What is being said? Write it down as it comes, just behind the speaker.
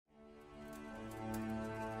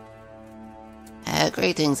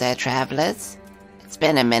Greetings there, travelers. It's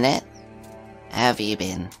been a minute. How have you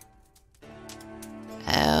been?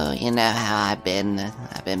 Oh, you know how I've been.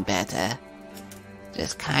 I've been better.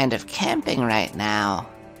 Just kind of camping right now.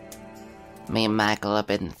 Me and Michael have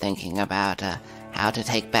been thinking about how to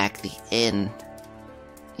take back the inn.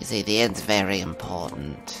 You see, the inn's very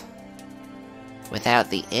important. Without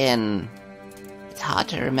the inn, it's hard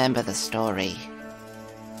to remember the story.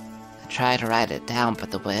 I try to write it down,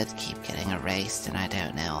 but the words keep getting erased, and I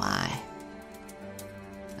don't know why.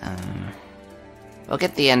 We'll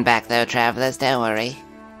get the inn back though, travelers, don't worry.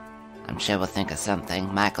 I'm sure we'll think of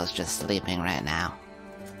something. Michael's just sleeping right now.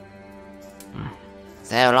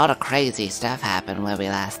 So a lot of crazy stuff happened where we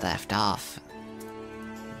last left off.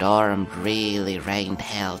 Durham really rained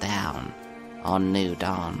hell down on New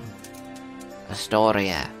Dawn.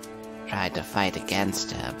 Astoria tried to fight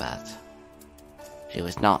against her, but she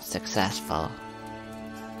was not successful.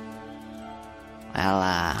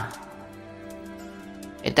 Well,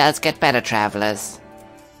 it does get better, travelers.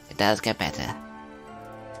 It does get better.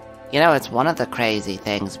 You know, it's one of the crazy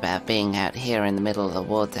things about being out here in the middle of the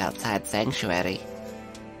woods outside Sanctuary.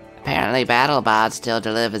 Apparently BattleBard still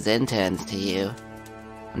delivers interns to you.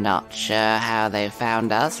 I'm not sure how they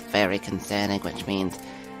found us, very concerning, which means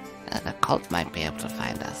the cult might be able to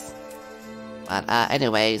find us. But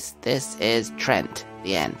anyways, this is Trent,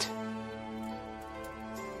 the Ent.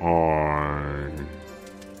 I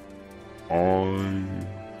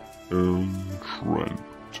am Trent.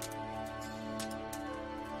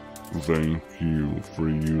 Thank you for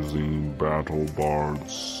using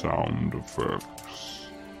BattleBard's sound effects.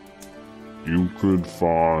 You could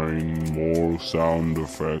find more sound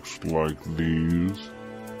effects like these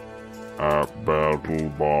at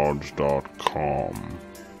battlebards.com.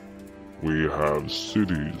 We have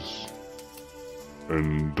cities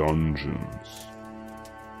and dungeons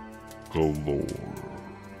galore.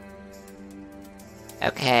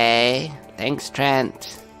 Okay, thanks,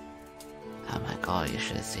 Trent. Oh my god, you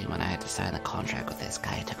should have seen when I had to sign the contract with this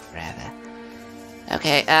guy. It took forever.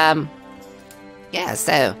 Okay, yeah,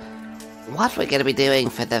 so what we're gonna be doing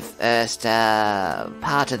for the first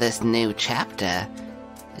part of this new chapter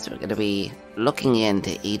is we're gonna be looking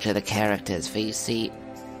into each of the characters, for you see,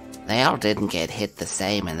 they all didn't get hit the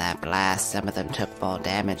same in that blast. Some of them took more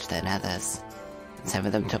damage than others, and some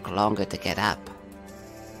of them took longer to get up.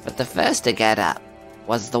 But the first to get up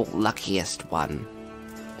was the luckiest one.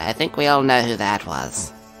 I think we all know who that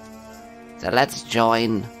was. So let's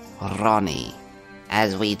join Ronee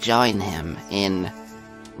as we join him in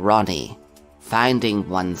Ronee, Finding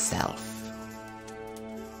Oneself.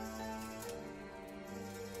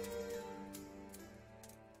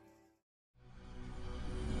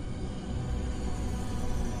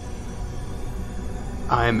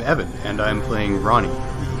 I'm Evan, and I'm playing Ronee,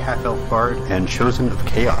 the half-elf bard and chosen of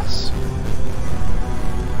chaos.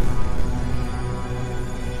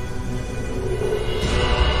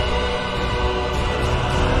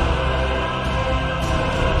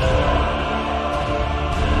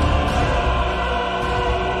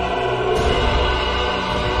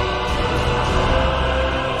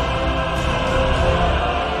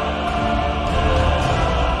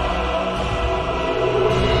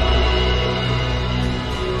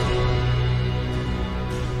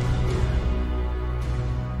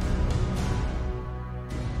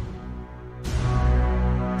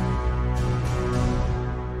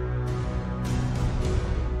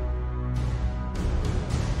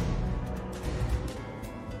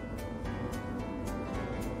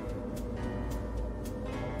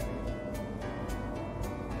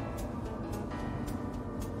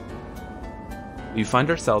 We find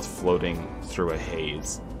ourselves floating through a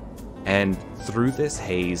haze, and through this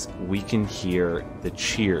haze we can hear the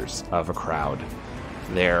cheers of a crowd.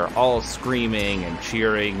 They're all screaming and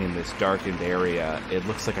cheering in this darkened area. It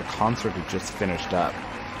looks like a concert had just finished up,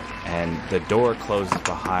 and the door closes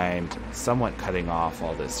behind, somewhat cutting off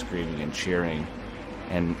all this screaming and cheering.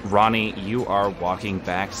 And Ronee, you are walking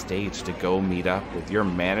backstage to go meet up with your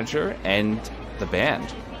manager and the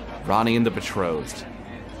band, Ronee and the Betrothed.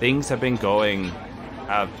 Things have been going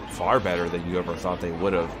far better than you ever thought they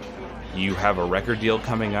would have. You have a record deal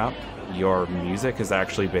coming up. Your music has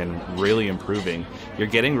actually been really improving. You're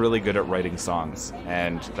getting really good at writing songs,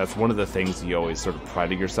 and that's one of the things you always sort of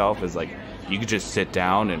pride of yourself is like you could just sit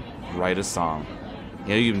down and write a song. You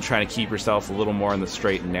know, you've been trying to keep yourself a little more in the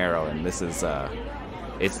straight and narrow, and this is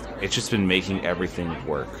it's just been making everything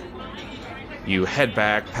work. You head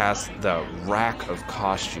back past the rack of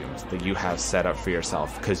costumes that you have set up for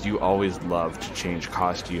yourself, because you always love to change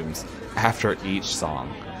costumes after each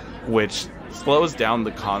song. which slows down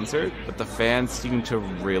the concert, but the fans seem to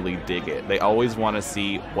really dig it. They always want to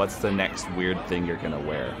see what's the next weird thing you're going to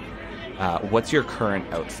wear. What's your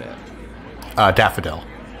current outfit? Daffodil.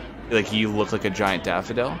 Like, you look like a giant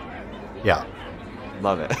daffodil? Yeah.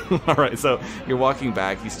 Love it. All right, so you're walking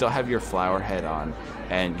back. You still have your flower head on,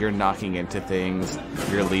 and you're knocking into things.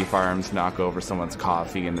 Your leaf arms knock over someone's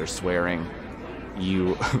coffee, and they're swearing.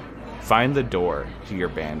 You find the door to your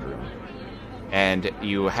band room, and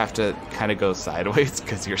you have to kind of go sideways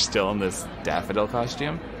because you're still in this daffodil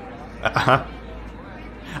costume. Uh-huh.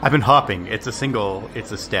 I've been hopping. It's a stem.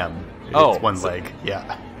 It's one leg.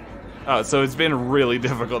 Yeah. Oh, so it's been really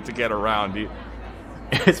difficult to get around.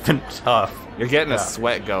 It's been tough. You're getting a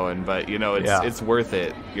sweat going, but it's worth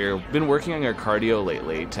it. You've been working on your cardio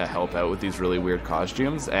lately to help out with these really weird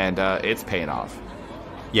costumes, and it's paying off.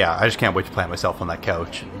 Yeah, I just can't wait to plant myself on that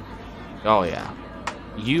couch. Oh yeah.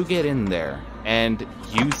 You get in there, and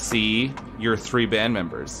you see your 3 band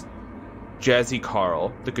members. Jazzy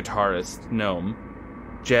Carl, the guitarist gnome,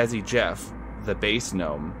 Jazzy Jeff, the bass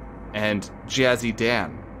gnome, and Jazzy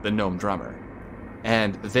Dan, the gnome drummer.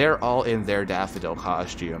 And they're all in their daffodil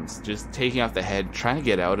costumes, just taking off the head, trying to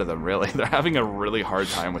get out of them, really. They're having a really hard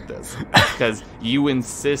time with this. Because you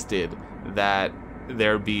insisted that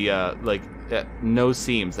there be, no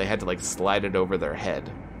seams. They had to, slide it over their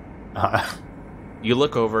head. You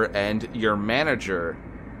look over, and your manager,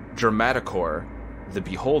 Dramaticor, the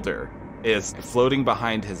Beholder, is floating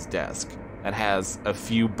behind his desk and has a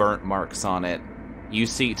few burnt marks on it. You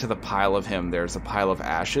see to the pile of him, there's a pile of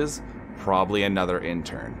ashes. Probably another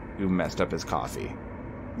intern who messed up his coffee.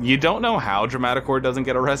 You don't know how Dramaticor doesn't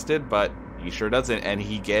get arrested, but he sure doesn't, and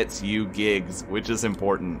he gets you gigs, which is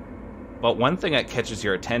important. But one thing that catches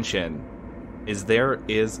your attention is there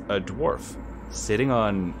is a dwarf sitting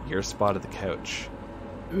on your spot of the couch.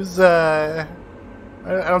 It was, I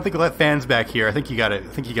don't think we'll let fans back here. I think you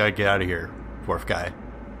gotta get out of here, dwarf guy.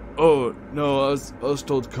 Oh, no, I was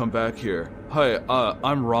told to come back here. Hi,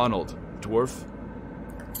 I'm Ronald, dwarf.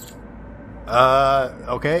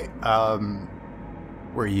 Okay.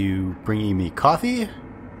 Were you bringing me coffee?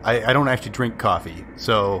 I don't actually drink coffee,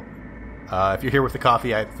 so, if you're here with the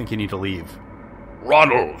coffee, I think you need to leave.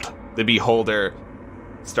 Ronald! The Beholder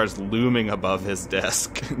starts looming above his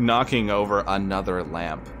desk, knocking over another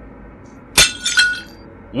lamp.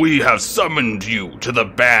 We have summoned you to the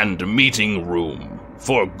band meeting room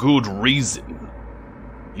for good reason.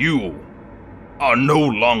 You are no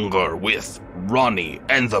longer with Ronee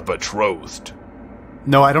and the Betrothed.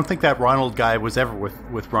 No, I don't think that Ronald guy was ever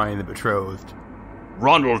with Ronee and the Betrothed.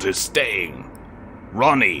 Ronald is staying.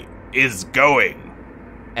 Ronee is going.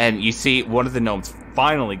 And you see one of the gnomes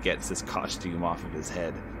finally gets his costume off of his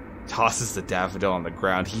head, tosses the daffodil on the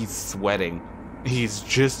ground. He's sweating. He's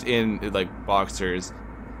just in, boxers.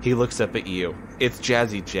 He looks up at you. It's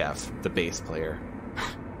Jazzy Jeff, the bass player.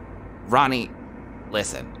 Ronee,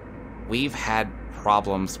 listen. We've had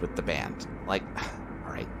problems with the band.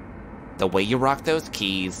 Alright. The way you rock those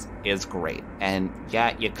keys is great. And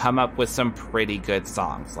yeah, you come up with some pretty good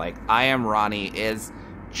songs. I Am Ronee is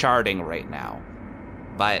charting right now.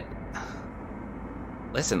 But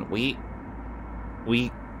listen, we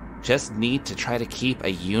just need to try to keep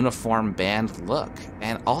a uniform band look.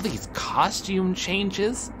 And all these costume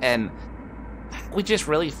changes, and we just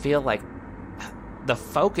really feel like the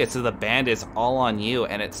focus of the band is all on you,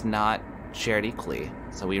 and it's not shared equally.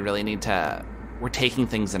 So we really need to... We're taking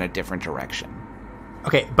things in a different direction.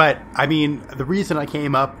 Okay, but, the reason I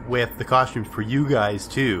came up with the costumes for you guys,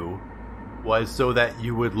 too, was so that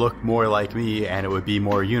you would look more like me, and it would be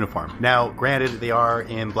more uniform. Now, granted, they are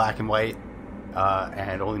in black and white,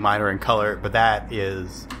 and only mine are in color, but that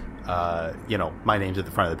is, my name's at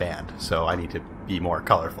the front of the band, so I need to be more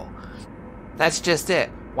colorful. That's just it.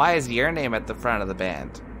 Why is your name at the front of the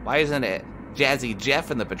band? Why isn't it Jazzy Jeff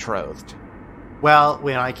and the Betrothed? Well,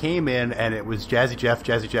 when I came in and it was Jazzy Jeff,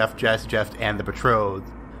 and the Betrothed,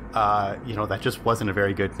 that just wasn't a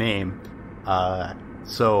very good name.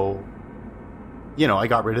 So, I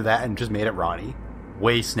got rid of that and just made it Ronee.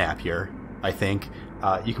 Way snappier, I think.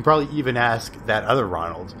 You can probably even ask that other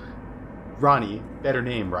Ronald. Ronee, better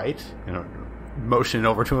name, right? Motioning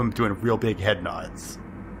over to him, doing real big head nods.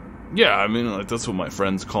 Yeah, that's what my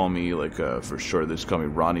friends call me, for sure. They just call me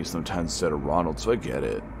Ronee sometimes instead of Ronald, so I get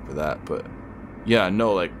it for that, but... Yeah,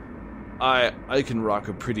 no, I can rock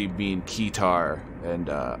a pretty mean keytar, and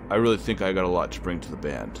I really think I got a lot to bring to the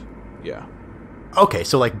band. Yeah. Okay,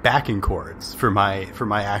 so backing chords for my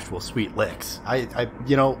actual sweet licks.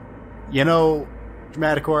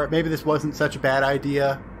 Dramaticor, maybe this wasn't such a bad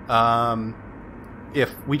idea.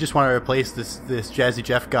 If we just want to replace this Jazzy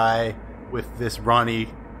Jeff guy with this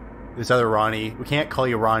Ronee this other Ronee. We can't call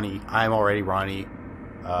you Ronee. I'm already Ronee.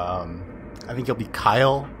 I think you'll be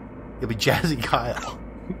Kyle. You'll be Jazzy Kyle.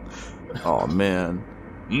 Oh, man.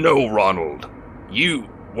 No, Ronald. You...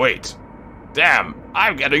 Wait. Damn,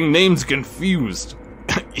 I'm getting names confused.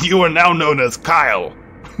 You are now known as Kyle.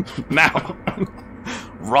 Now,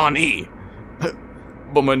 Ronee.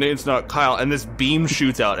 But my name's not Kyle, and this beam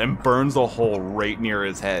shoots out and burns a hole right near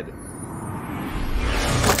his head.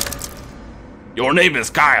 Your name is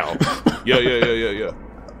Kyle. Yeah.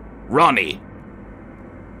 Ronee.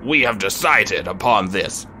 We have decided upon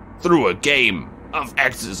this through a game of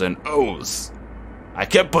X's and O's. I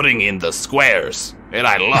kept putting in the squares, and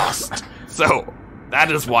I lost. So, that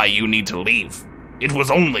is why you need to leave. It was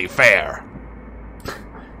only fair.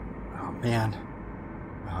 Oh, man.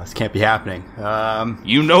 Oh, this can't be happening.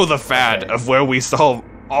 You know the fad of where we solve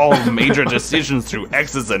all major decisions through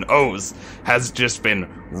X's and O's has just been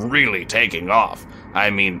really taking off. I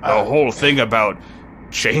mean, the whole thing about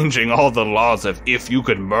changing all the laws of if you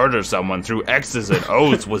could murder someone through X's and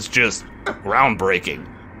O's was just groundbreaking.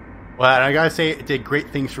 Well, and I gotta say, it did great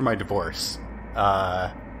things for my divorce.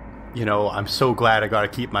 I'm so glad I got to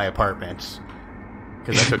keep my apartment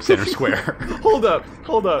because I took Center Square. Hold up.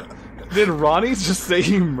 Did Ronnie just say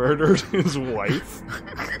he murdered his wife?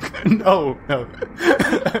 No.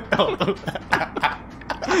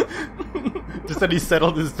 Just that he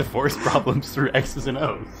settled his divorce problems through X's and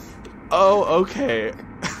O's. Oh, okay.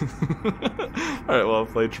 Alright, well,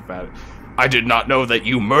 play dramatic. I did not know that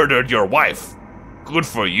you murdered your wife. Good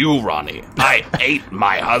for you, Ronnie. I ate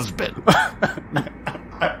my husband.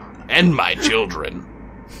 And my children.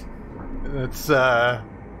 That's,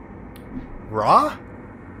 raw?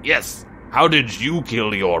 Yes. How did you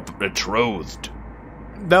kill your betrothed?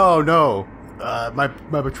 No. My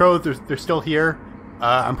betrothed, they're still here.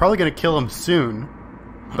 I'm probably gonna kill them soon.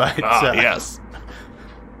 But, yes.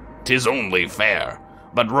 'Tis only fair.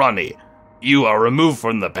 But Ronnie, you are removed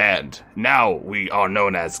from the band. Now we are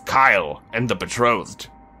known as Kyle and the betrothed.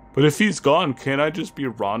 But if he's gone, can't I just be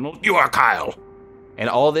Ronald? You are Kyle. And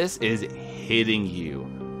all this is hitting you.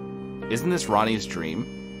 Isn't this Ronnie's dream?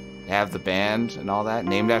 To have the band and all that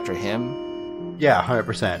named after him? Yeah,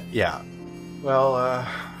 100%. Yeah. Well,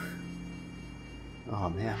 oh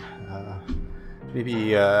man.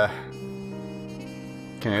 Maybe, can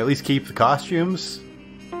I at least keep the costumes?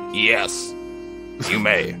 Yes, you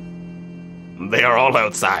may. They are all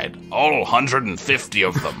outside. All 150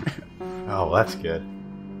 of them. Oh, that's good.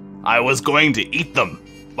 I was going to eat them,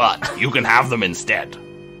 but you can have them instead.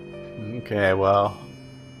 Okay, well.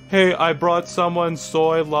 Hey, I brought someone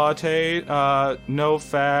soy latte, no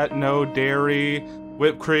fat, no dairy,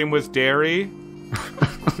 whipped cream with dairy.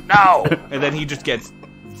 No! And then he just gets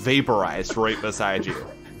vaporized right beside you.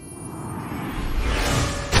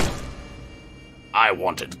 I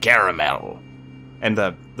wanted caramel. And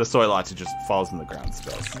the soy latte just falls on the ground,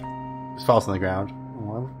 spills. Just falls on the ground.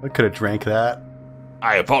 Well, I could have drank that.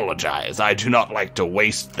 I apologize. I do not like to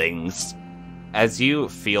waste things. As you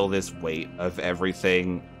feel this weight of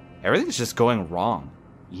everything's just going wrong.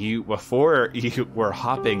 Before you were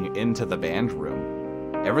hopping into the band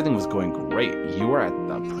room, everything was going great. You were at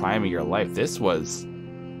the prime of your life. This was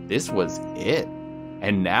it.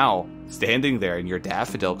 And now, standing there in your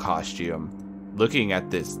daffodil costume, looking at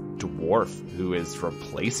this dwarf who is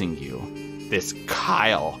replacing you, this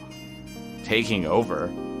Kyle taking over,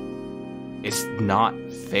 it's not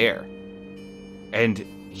fair. And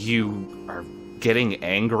you are getting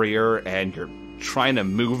angrier, and you're trying to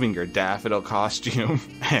move in your daffodil costume,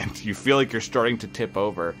 and you feel like you're starting to tip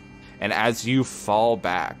over. And as you fall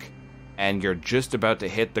back, and you're just about to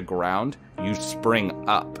hit the ground, you spring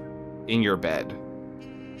up in your bed.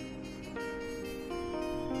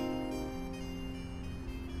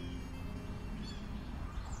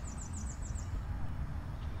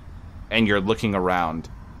 And you're looking around.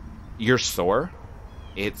 You're sore.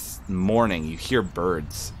 It's morning. You hear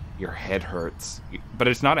birds. Your head hurts. But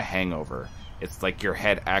it's not a hangover. It's like your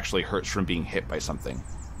head actually hurts from being hit by something.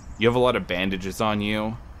 You have a lot of bandages on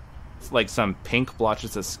you. It's like some pink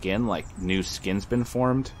blotches of skin, like new skin's been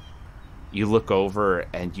formed. You look over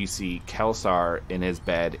and you see Kelsar in his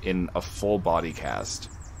bed in a full body cast.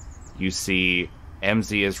 You see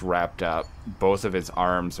MZ is wrapped up. Both of his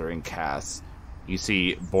arms are in casts. You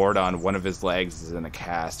see Bordon, one of his legs is in a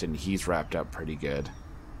cast, and he's wrapped up pretty good.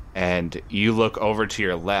 And you look over to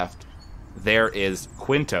your left. There is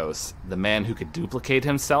Quintos, the man who could duplicate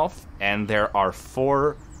himself, and there are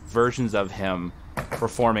 4 versions of him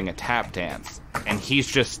performing a tap dance. And he's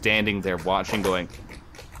just standing there watching, going,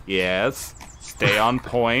 yes, stay on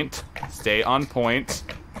point, stay on point.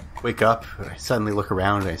 Wake up, I suddenly look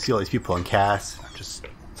around, and I see all these people in casts. I'm just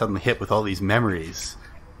suddenly hit with all these memories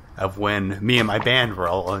of when me and my band were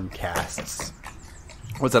all on casts.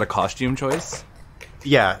 Was that a costume choice?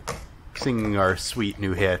 Yeah, singing our sweet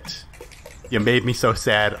new hit. You made me so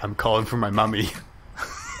sad, I'm calling for my mummy.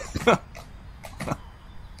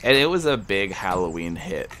 And it was a big Halloween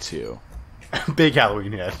hit, too. Big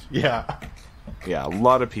Halloween hit, yeah. Yeah, a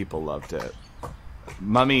lot of people loved it.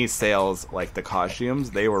 Mummy sales, like the costumes,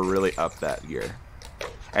 they were really up that year.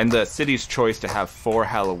 And the city's choice to have 4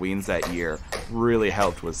 Halloweens that year really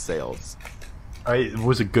helped with sales. It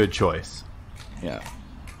was a good choice. Yeah.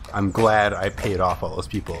 I'm glad I paid off all those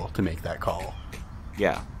people to make that call.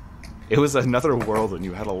 Yeah. It was another world when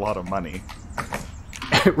you had a lot of money.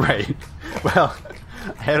 Right. Well,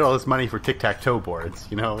 I had all this money for tic-tac-toe boards.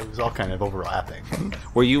 You know, it was all kind of overlapping.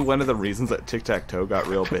 Were you one of the reasons that tic-tac-toe got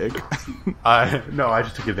real big? No, I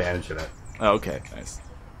just took advantage of it. Oh, okay, nice.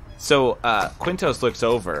 So, Quintos looks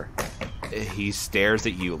over. He stares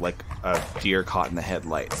at you like a deer caught in the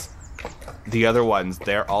headlights. The other ones,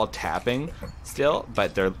 they're all tapping still,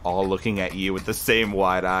 but they're all looking at you with the same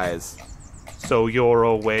wide eyes. So you're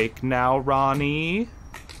awake now, Ronee?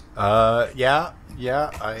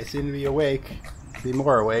 Yeah, I seem to be awake. Be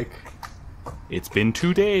more awake. It's been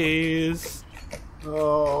 2 days.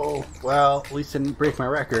 Oh, well, at least I didn't break my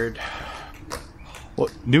record. Well,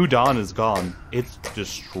 New Dawn is gone. It's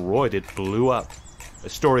destroyed. It blew up.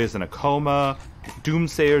 Astoria's in a coma.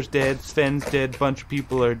 Doomsayer's dead. Sven's dead. Bunch of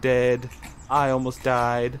people are dead. I almost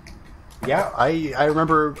died. Yeah, I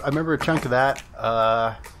remember a chunk of that.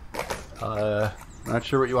 Not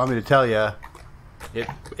sure what you want me to tell you.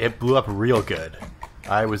 It blew up real good.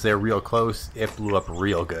 I was there real close. It blew up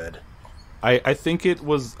real good. I think it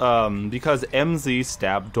was because MZ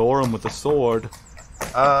stabbed Dorum with a sword.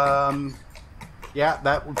 Yeah,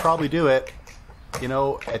 that would probably do it. You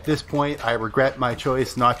know, at this point, I regret my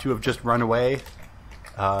choice not to have just run away.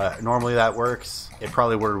 Normally that works. It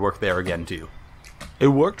probably would have worked there again, too. It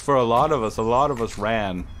worked for a lot of us. A lot of us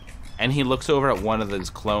ran. And he looks over at one of his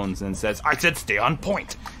clones and says, "I said stay on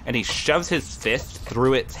point!" And he shoves his fist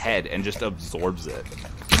through its head and just absorbs it.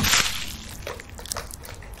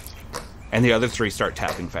 And the other 3 start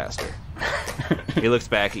tapping faster. He looks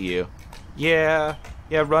back at you. Yeah,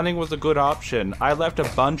 running was a good option. I left a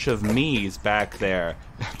bunch of me's back there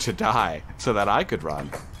to die so that I could run.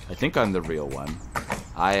 I think I'm the real one.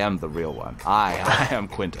 I am the real one. I am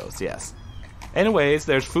Quintos, yes. Anyways,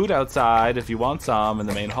 there's food outside if you want some in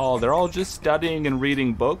the main hall. They're all just studying and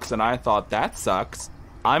reading books, and I thought, that sucks.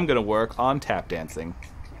 I'm gonna work on tap dancing.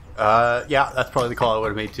 Yeah, that's probably the call I would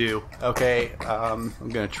have made too. Okay, I'm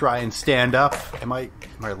gonna try and stand up. Am my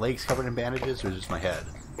legs covered in bandages, or just my head?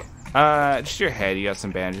 Just your head. You got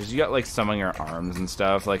some bandages. You got like some on your arms and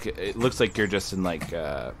stuff. Like it looks like you're just in like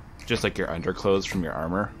just like your underclothes from your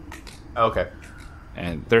armor. Okay.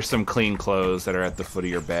 And there's some clean clothes that are at the foot of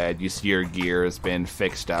your bed. You see your gear has been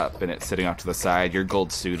fixed up and it's sitting off to the side. Your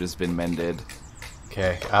gold suit has been mended.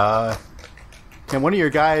 Okay. Can one of your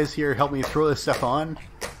guys here help me throw this stuff on?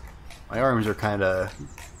 My arms are kind of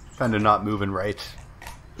not moving right.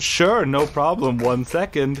 Sure, no problem. 1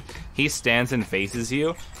 second. He stands and faces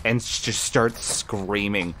you and just starts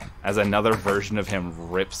screaming as another version of him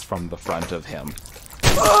rips from the front of him.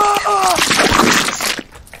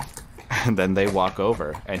 And then they walk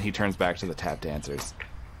over, and he turns back to the tap dancers.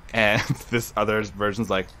 And this other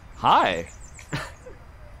version's like, "Hi."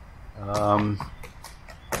 That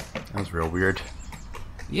was real weird.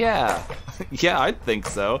 Yeah, I think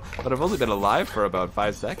so. But I've only been alive for about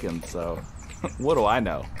 5 seconds, so what do I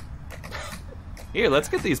know? Here, let's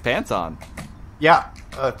get these pants on. Yeah,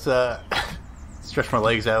 let's stretch my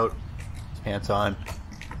legs out, pants on.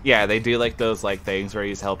 Yeah, they do like those like things where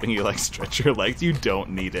he's helping you like stretch your legs. You don't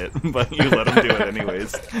need it, but you let him do it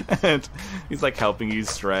anyways. And he's like helping you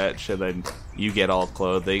stretch, and then you get all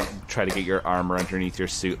clothed. They try to get your armor underneath your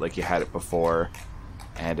suit like you had it before,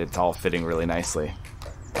 and it's all fitting really nicely.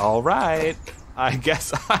 All right, I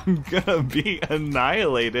guess I'm gonna be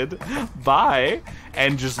annihilated. Bye.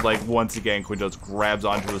 And just like once again, Quintos grabs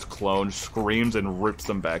onto his clone, screams, and rips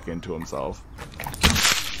them back into himself.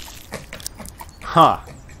 Huh.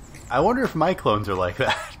 I wonder if my clones are like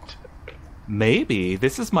that. Maybe.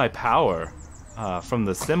 This is my power. From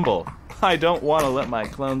the symbol. I don't want to let my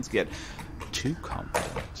clones get too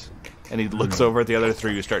confident. And he looks over at the other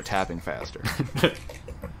 3 who start tapping faster.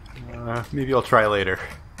 Maybe I'll try later.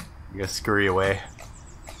 I'm gonna scurry away.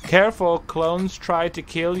 Careful, clones try to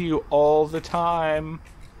kill you all the time.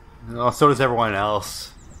 Oh, so does everyone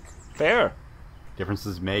else. Fair.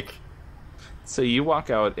 Differences make. So you walk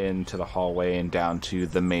out into the hallway and down to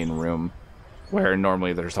the main room. where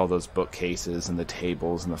normally there's all those bookcases and the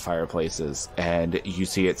tables and the fireplaces, and you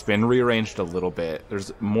see it's been rearranged a little bit.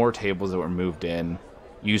 There's more tables that were moved in.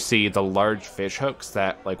 You see the large fish hooks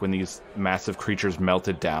that, like when these massive creatures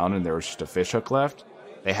melted down and there was just a fish hook left,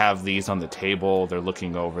 they have these on the table. They're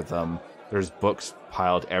looking over them. There's books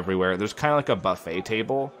piled everywhere. There's kind of like a buffet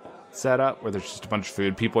table set up where there's just a bunch of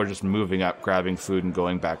food. People are just moving up, grabbing food, and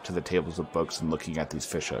going back to the tables of books and looking at these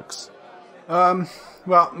fish hooks.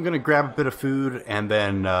 Well, I'm gonna grab a bit of food and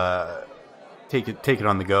then take it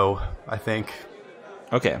on the go, I think.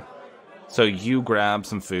 Okay. So you grab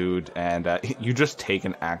some food, and you just take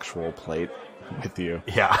an actual plate with you.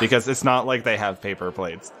 Yeah. Because it's not like they have paper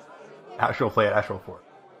plates. Actual plate, actual fork.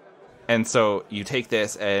 And so you take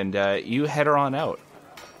this, and you head her on out.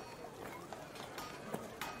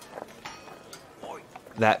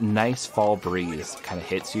 That nice fall breeze kind of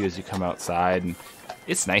hits you as you come outside, and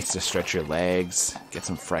it's nice to stretch your legs, get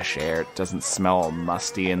some fresh air. It doesn't smell all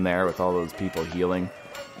musty in there with all those people healing.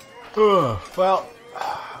 Ugh, well,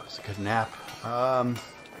 it was a good nap. I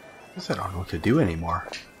guess I don't know what to do anymore.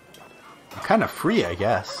 I'm kind of free, I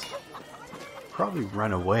guess. Probably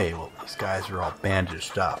run away while these guys are all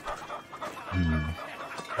bandaged up.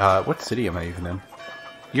 What city am I even in?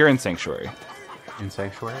 You're in Sanctuary. In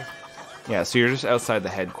Sanctuary? Yeah, so you're just outside the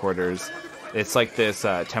headquarters. It's like this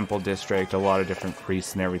temple district. A lot of different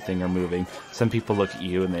priests and everything are moving. Some people look at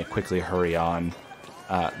you and they quickly hurry on.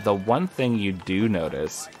 The one thing you do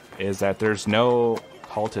notice is that there's no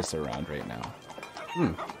cultists around right now.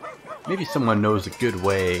 Maybe someone knows a good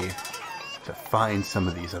way to find some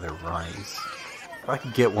of these other Ronnies. If I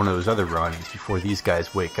could get one of those other Ronnies before these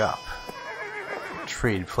guys wake up,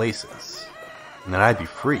 trade places, and then I'd be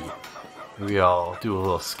free. Maybe I'll do a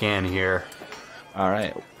little scan here. All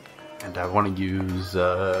right. And I want to use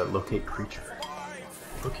Locate Creature.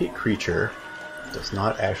 Locate Creature does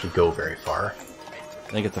not actually go very far.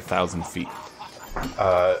 I think it's 1,000 feet.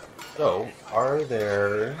 So, are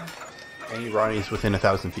there any Ronnies within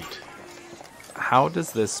 1,000 feet? How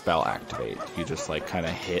does this spell activate? You just like kind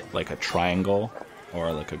of hit like a triangle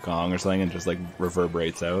or like a gong or something and just like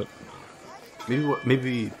reverberates out?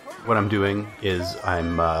 Maybe what I'm doing is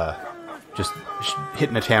I'm just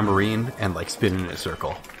hitting a tambourine and like spinning in a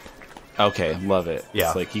circle. Okay, love it. Yeah.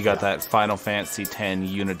 It's like you got that Final Fantasy X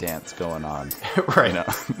unidance going on. Right. You know?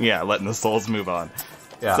 Yeah, letting the souls move on.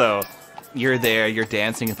 Yeah. So you're there, you're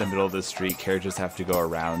dancing in the middle of the street, carriages have to go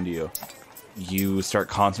around you. You start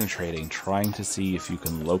concentrating, trying to see if you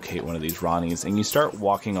can locate one of these Ronnies, and you start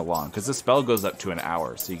walking along, because the spell goes up to an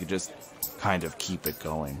hour, so you can just kind of keep it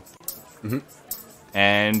going. Mm-hmm.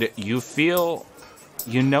 And you feel,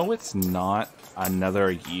 you know it's not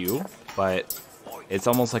another you, but it's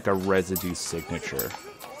almost like a residue signature.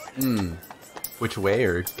 Which way,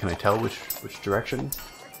 or can I tell which direction?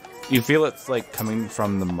 You feel it's like coming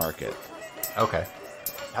from the market. Okay.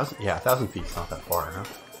 1,000 feet's not that far, huh?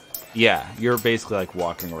 Yeah, you're basically like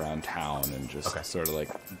walking around town and just Okay. sort of like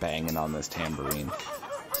banging on this tambourine.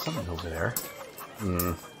 Something over there.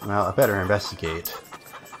 Well, I better investigate.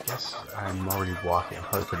 Guess I'm already walking. I'm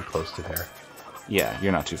probably pretty close to there. Yeah,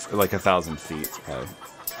 you're not too far, like 1,000 feet probably.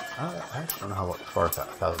 I actually don't know how far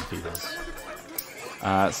 1,000 feet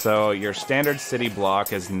is. So your standard city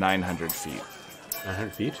block is 900 feet.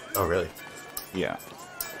 900 feet? Oh, really? Yeah.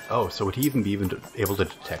 Oh, so would he even be able to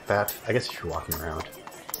detect that? I guess if you're walking around.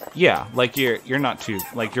 Yeah, like you're not too,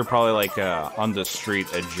 like you're probably like on the street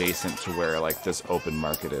adjacent to where like this open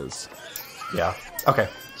market is. Yeah. Okay.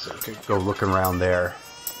 So we could go looking around there,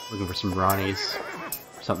 looking for some Ronnies,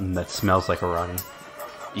 something that smells like a Ronnie.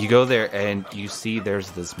 You go there and you see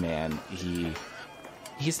there's this man.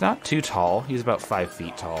 He's not too tall. He's about 5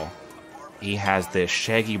 feet tall. He has this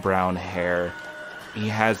shaggy brown hair. He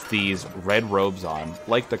has these red robes on,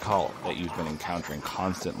 like the cult that you've been encountering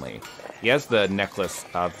constantly. He has the necklace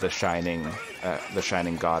of the shining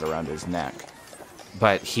god around his neck.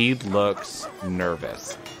 But he looks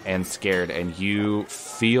nervous and scared, and you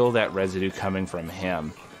feel that residue coming from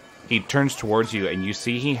him. He turns towards you, and you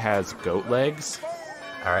see he has goat legs.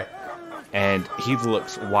 All right. And he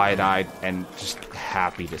looks wide-eyed and just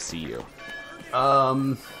happy to see you.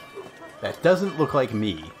 That doesn't look like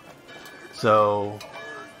me. So,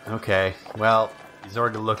 okay. Well, he's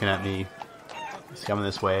already looking at me. He's coming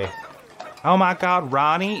this way. Oh my god,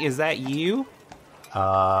 Ronnie, is that you?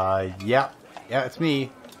 Yeah. Yeah, it's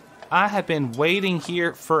me. I have been waiting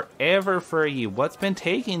here forever for you. What's been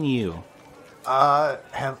taking you?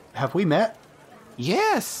 Have we met?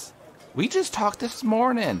 Yes. We just talked this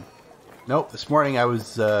morning. Nope, this morning I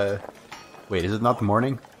was, wait, is it not the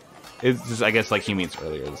morning? It's just, I guess, like he meets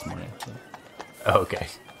earlier this morning. So. Oh, okay.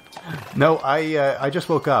 No, I just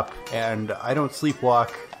woke up, and I don't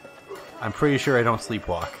sleepwalk. I'm pretty sure I don't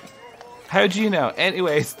sleepwalk. How'd you know?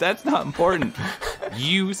 Anyways, that's not important.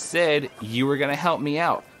 You said you were going to help me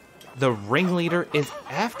out. The ringleader is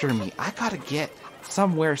after me. I gotta get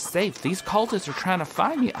somewhere safe. These cultists are trying to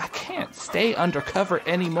find me. I can't stay undercover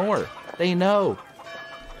anymore. They know.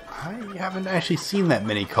 I haven't actually seen that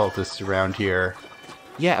many cultists around here.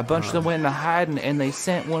 Yeah, a bunch of them went into hiding, and they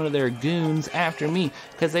sent one of their goons after me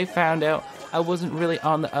because they found out I wasn't really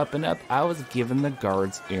on the up and up. I was giving the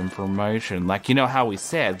guards information, like you know how we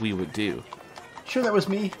said we would do. Sure that was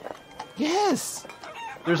me? Yes.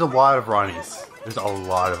 There's a lot of Ronees. There's a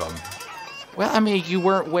lot of them. Well, I mean, you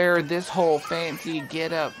weren't wearing this whole fancy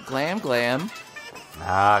get-up glam.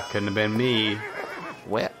 Ah, couldn't have been me.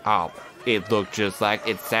 Well, oh, it looked just like,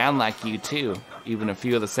 it sounded like you too. Even a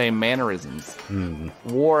few of the same mannerisms.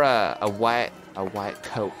 Wore a white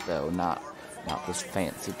coat though, not this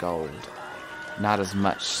fancy gold. Not as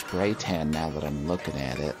much spray tan now that I'm looking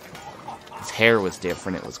at it. His hair was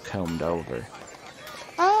different, it was combed over.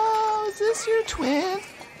 Oh, is this your twin?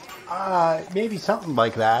 Maybe something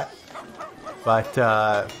like that. But,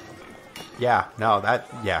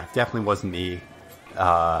 definitely wasn't me.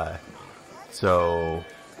 So,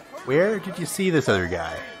 where did you see this other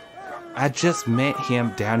guy? I just met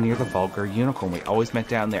him down near the Vulgar Unicorn. We always met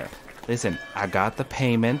down there. Listen, I got the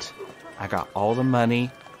payment. I got all the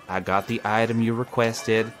money. I got the item you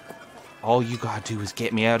requested. All you gotta do is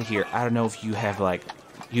get me out of here. I don't know if you have, like,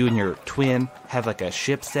 you and your twin have, like, a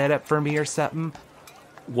ship set up for me or something.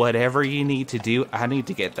 Whatever you need to do, I need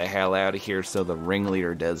to get the hell out of here so the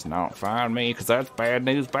ringleader does not find me, because that's bad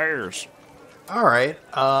news bears. All right.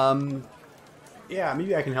 Yeah,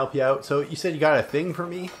 maybe I can help you out. So you said you got a thing for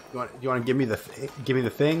me? You want to give me the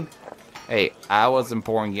thing? Hey, I was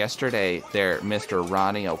born yesterday there, Mr.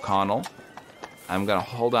 Ronnie O'Connell. I'm going to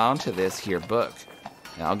hold on to this here book,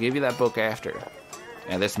 and I'll give you that book after.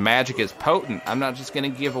 And this magic is potent. I'm not just going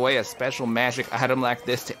to give away a special magic item like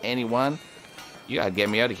this to anyone. You got to get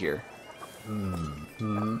me out of here.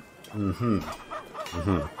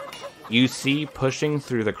 You see, pushing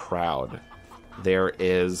through the crowd, there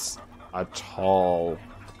is a tall,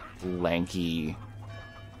 lanky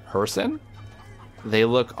person. They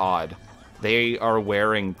look odd. They are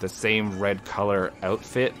wearing the same red color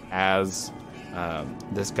outfit as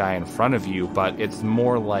this guy in front of you, but it's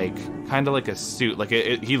more like, kind of like a suit. Like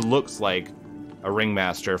he looks like a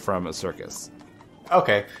ringmaster from a circus.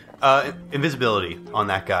 Okay. Invisibility on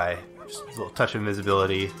that guy. Just a little touch of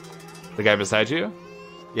invisibility. The guy beside you?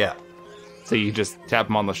 Yeah. So you just tap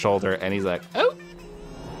him on the shoulder, and he's like, oh.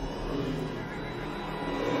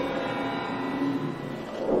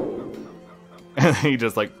 And he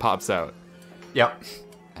just, like, pops out. Yep.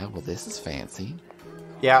 Oh, well, this is fancy.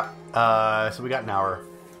 Yeah. So we got an hour.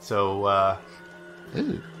 So,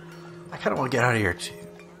 Ooh. I kind of want to get out of here, too.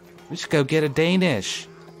 We should go get a Danish.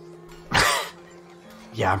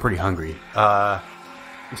 Yeah, I'm pretty hungry. I'm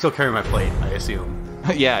still carrying my plate, I assume.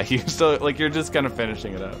 Yeah, you still, like, you're just kind of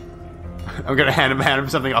finishing it up. I'm gonna hand him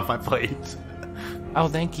something off my plate. Oh,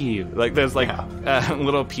 thank you. Like, there's, like, a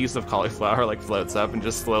little piece of cauliflower, like, floats up and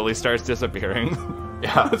just slowly starts disappearing.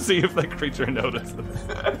 Yeah. Let's see if the creature notices.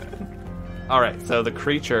 Alright, so the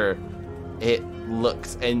creature, it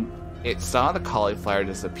looks, and it saw the cauliflower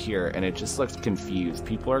disappear, and it just looks confused.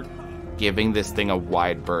 People are giving this thing a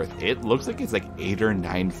wide berth. It looks like it's, like, 8 or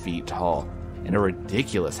 9 feet tall, and a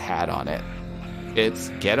ridiculous hat on it. Its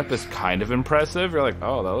getup is kind of impressive. You're like,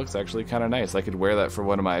 oh, that looks actually kind of nice. I could wear that for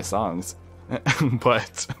one of my songs.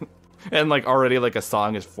 But, and like already like a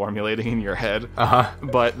song is formulating in your head.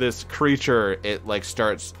 But this creature, it like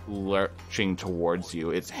starts lurching towards you.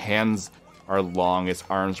 Its hands are long, its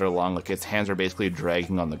arms are long, like its hands are basically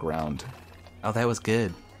dragging on the ground. Oh, that was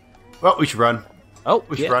good. Well, we should run. Oh,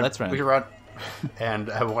 we should run. Let's run. We should run.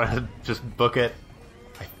 And I want to just book it.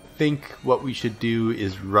 I think what we should do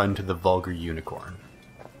is run to the Vulgar Unicorn.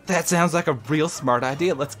 That sounds like a real smart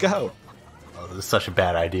idea. Let's go. Oh, this is such a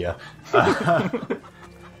bad idea.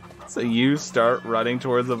 So you start running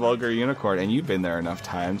towards the Vulgar Unicorn, and you've been there enough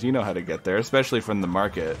times. You know how to get there, especially from the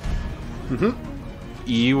market. Mm-hmm.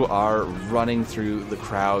 You are running through the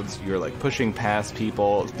crowds. You're like pushing past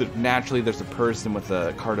people. Naturally, there's a person with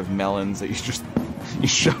a cart of melons that you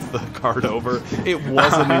shove the cart over. It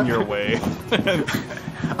wasn't in your way.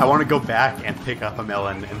 I want to go back and pick up a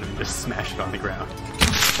melon and then just smash it on the ground.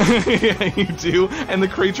 Yeah, you do, and the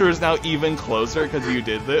creature is now even closer because you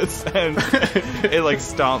did this, and it like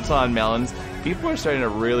stomps on melons. People are starting to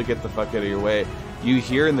really get the fuck out of your way. You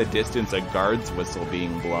hear in the distance a guard's whistle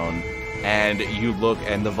being blown, And you look,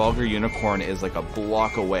 and the vulgar unicorn is like a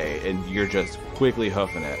block away, and you're just quickly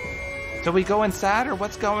hoofing it. Do we go inside, or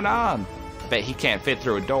what's going on? I bet he can't fit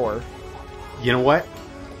through a door. You know what?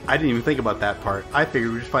 I didn't even think about that part. I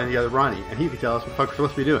figured we'd just find the other Ronee, and he could tell us what the fuck we're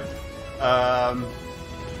supposed to be doing.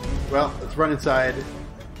 Well, let's run inside.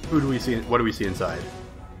 Who do we see? What do we see inside?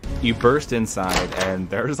 You burst inside, and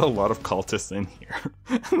there's a lot of cultists in here.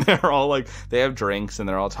 They're all like, they have drinks, and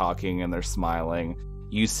they're all talking, and they're smiling.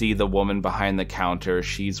 You see the woman behind the counter.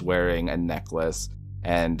 She's wearing a necklace,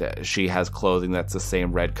 and she has clothing that's the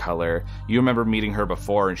same red color. You remember meeting her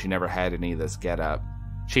before, and she never had any of this getup.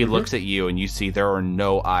 She looks at you, and you see there are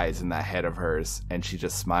no eyes in that head of hers, and she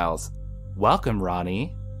just smiles. Welcome,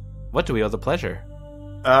 Ronee. What do we owe the pleasure?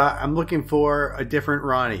 I'm looking for a different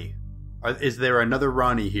Ronee. Is there another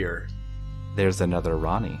Ronee here? There's another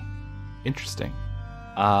Ronee. Interesting.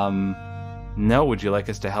 No, would you like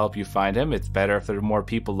us to help you find him? It's better if there are more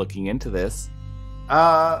people looking into this.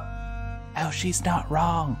 Oh, she's not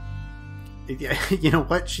wrong. You know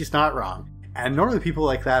what? She's not wrong. And normally people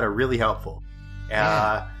like that are really helpful.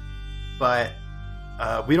 But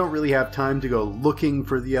we don't really have time to go looking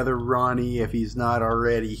for the other Ronee if he's not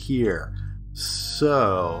already here.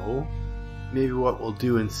 So, maybe what we'll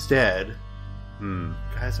do instead...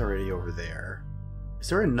 guy's already over there. Is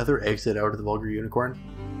there another exit out of the vulgar unicorn?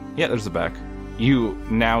 Yeah, there's the back. You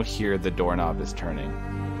now hear the doorknob is turning.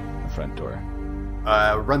 The front door.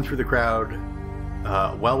 Run through the crowd.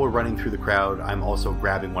 While we're running through the crowd, I'm also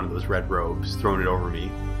grabbing one of those red robes, throwing it over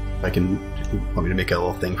me. Want me to make a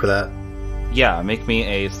little thing for that? Yeah, make me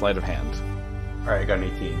a sleight of hand. Alright, I got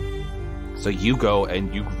an 18. So you go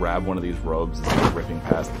and you grab one of these robes as they're ripping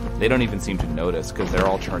past. They don't even seem to notice because they're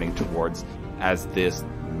all turning towards as this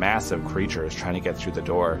massive creature is trying to get through the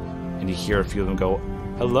door. And you hear a few of them go,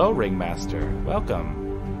 "Hello, Ringmaster.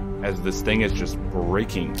 Welcome." As this thing is just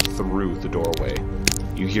breaking through the doorway.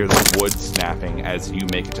 You hear the wood snapping as you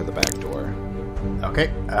make it to the back door.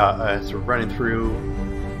 Okay, so we're running through.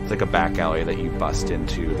 It's like a back alley that you bust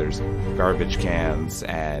into. There's garbage cans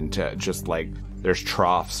and just like there's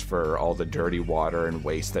troughs for all the dirty water and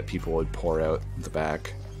waste that people would pour out the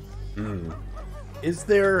back. Is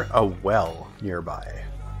there a well nearby?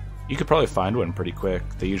 You could probably find one pretty quick.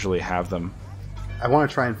 They usually have them. I want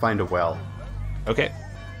to try and find a well. Okay.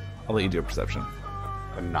 I'll let you do a perception.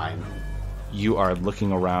 A 9. You are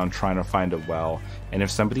looking around trying to find a well, and if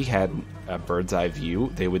somebody had a bird's eye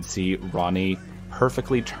view, they would see Ronee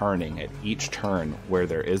perfectly turning at each turn where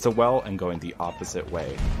there is a well and going the opposite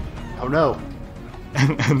way. Oh no.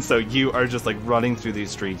 And so you are just like running through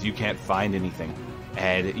these streets. You can't find anything.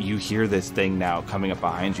 And you hear this thing now coming up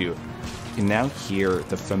behind you. You can now hear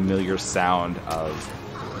the familiar sound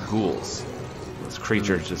of ghouls. This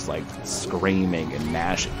creature just like screaming and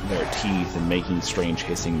gnashing their teeth and making strange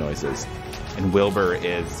hissing noises. And Wilbur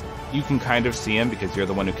is, you can kind of see him because you're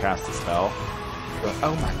the one who cast the spell. But,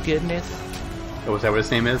 oh my goodness. Oh, is that what his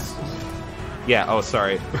name is? Yeah, oh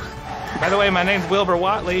sorry. By the way, my name's Wilbur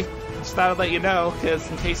Watley. Just thought I'd let you know, because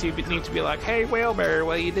in case you need to be like, "Hey Wilbur,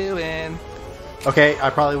 what are you doing?" Okay, I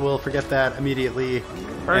probably will forget that immediately.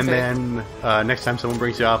 Perfect. And then next time someone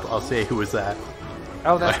brings you up, I'll say, "Who was that?"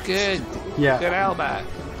 Oh, that's good. Yeah. Good alibi.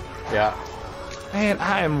 Yeah. Man,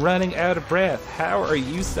 I am running out of breath. How are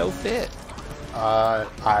you so fit?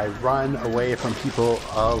 I run away from people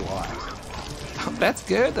a lot. Oh, that's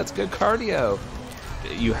good. That's good cardio.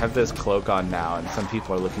 You have this cloak on now, and some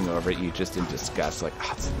people are looking over at you just in disgust, like,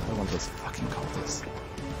 "Oh, it's another one of those fucking cultists."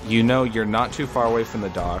 You know you're not too far away from the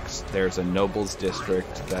docks. There's a nobles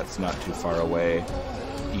district that's not too far away.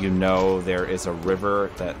 You know there is a river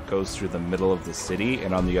that goes through the middle of the city,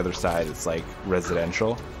 and on the other side it's like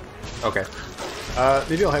residential. Okay.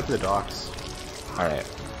 Maybe I'll head to the docks. Alright.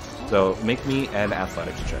 So make me an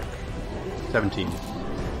athletics check. 17.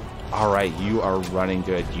 Alright, you are running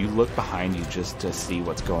good. You look behind you just to see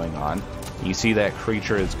what's going on. You see that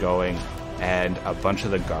creature is going, and a bunch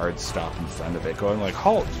of the guards stop in front of it, going like,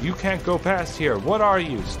 "Halt! You can't go past here! What are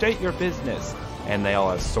you? State your business!" And they all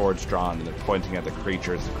have swords drawn, and they're pointing at the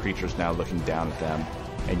creatures. The creature's now looking down at them,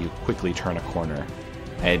 and you quickly turn a corner,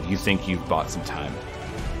 and you think you've bought some time.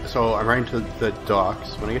 So I'm running to the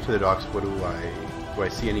docks. When I get to the docks, what do I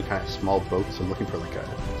see any kind of small boats? I'm looking for like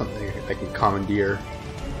something I can commandeer.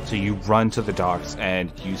 So you run to the docks,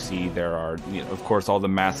 and you see there are, of course, all the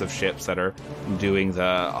massive ships that are doing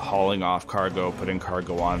the hauling off cargo, putting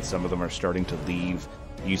cargo on. Some of them are starting to leave.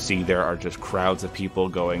 You see there are just crowds of people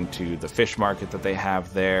going to the fish market that they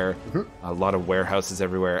have there. A lot of warehouses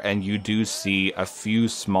everywhere. And you do see a few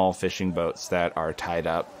small fishing boats that are tied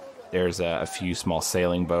up. There's a few small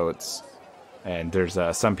sailing boats. And there's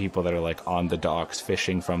some people that are like on the docks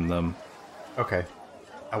fishing from them. Okay.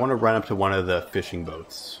 I want to run up to one of the fishing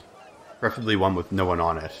boats. Preferably one with no one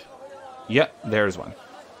on it. Yep, there's one.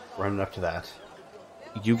 Running up to that.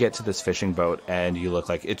 You get to this fishing boat, and you look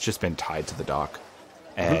like it's just been tied to the dock.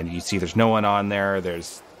 And you see there's no one on there.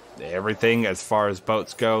 There's everything as far as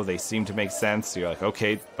boats go. They seem to make sense. So you're like,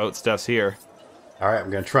 okay, boat stuff's here. All right,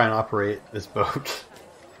 I'm going to try and operate this boat.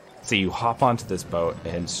 So you hop onto this boat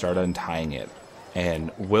and start untying it.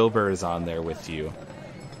 And Wilbur is on there with you.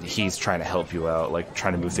 He's trying to help you out, like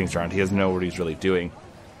trying to move things around. He doesn't know what he's really doing.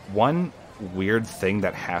 One weird thing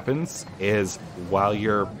that happens is while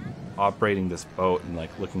you're operating this boat and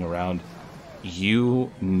like looking around,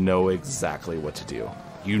 you know exactly what to do.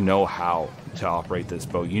 You know how to operate this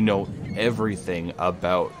boat. You know everything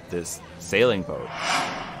about this sailing boat.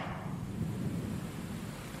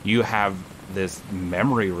 You have this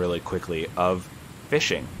memory really quickly of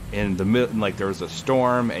fishing in the middle, like there was a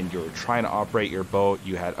storm and you were trying to operate your boat.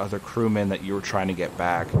 You had other crewmen that you were trying to get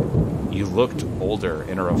back. You looked older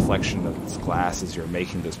in a reflection of this glass as you're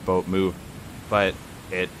making this boat move, but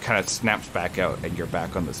it kind of snaps back out and you're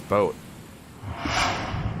back on this boat.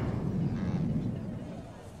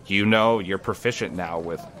 You know you're proficient now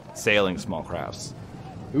with sailing small crafts.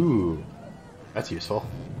 Ooh, that's useful.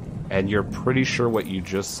 And you're pretty sure what you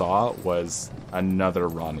just saw was another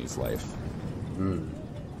Ronee's life.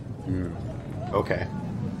 Okay.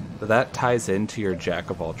 So that ties into your jack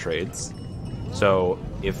of all trades. So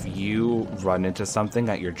if you run into something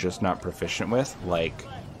that you're just not proficient with, like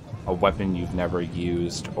a weapon you've never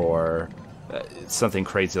used, or something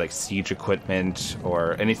crazy like siege equipment,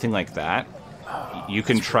 or anything like that, you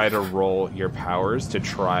can try to roll your powers to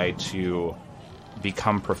try to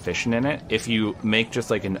become proficient in it. If you make just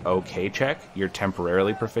like an okay check, you're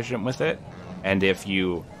temporarily proficient with it. And if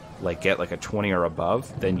you like get like a 20 or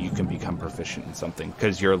above, then you can become proficient in something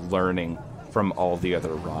because you're learning from all the other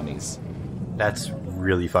Ronees. That's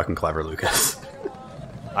really fucking clever, Lucas.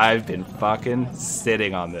 I've been fucking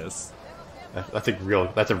sitting on this. That's a really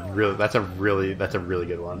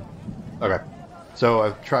good one. Okay, so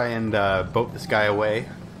I'll try and boat this guy away.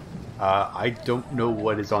 I don't know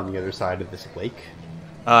what is on the other side of this lake.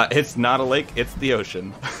 It's not a lake; it's the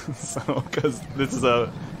ocean. So, because this is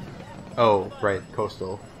a oh right,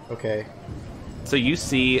 coastal. Okay. So you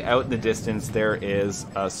see out in the distance there is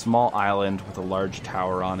a small island with a large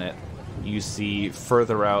tower on it. You see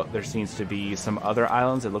further out there seems to be some other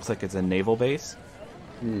islands. It looks like it's a naval base.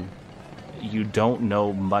 You don't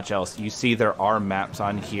know much else. You see there are maps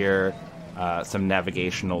on here, some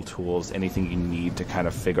navigational tools, anything you need to kind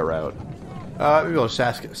of figure out. Maybe I'll just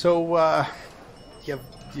ask. So, do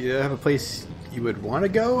you have a place you would want to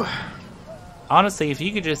go? Honestly, if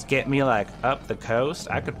you could just get me like up the coast,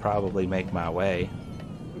 I could probably make my way.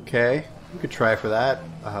 Okay, we could try for that.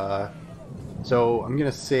 So I'm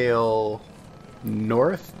gonna sail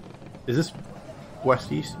north. Is this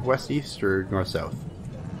west east, or north south?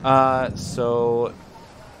 So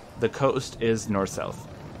the coast is north south.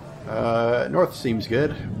 North seems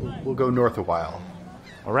good. We'll go north a while.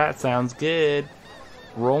 All right, sounds good.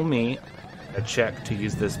 Roll me a check to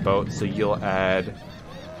use this boat, so you'll add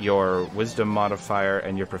your wisdom modifier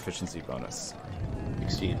and your proficiency bonus.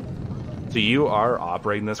 16. So you are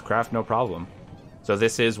operating this craft no problem. So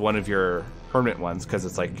this is one of your permanent ones because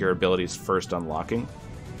it's like your abilities first unlocking.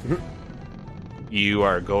 You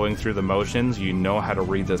are going through the motions. You know how to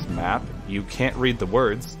read this map. You can't read the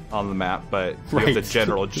words on the map, but you have the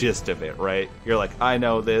general gist of it, right? You're like, I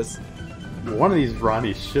know this. One of these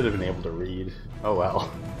Ronees should have been able to read. Oh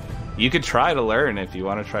well. You could try to learn if you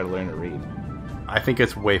want to try to learn to read. I think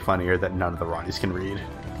it's way funnier that none of the Ronees can read.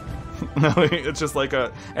 No, it's just like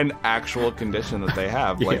an actual condition that they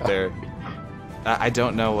have. Like they're... I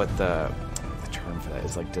don't know what the term for that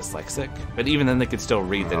is, like dyslexic. But even then they could still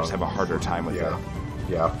read. They just have a harder time with it.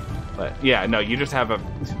 Yeah. But yeah, no, you just have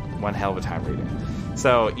one hell of a time reading.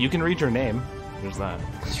 So you can read your name. There's that.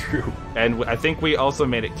 That's true. And I think we also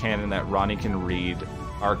made it canon that Ronee can read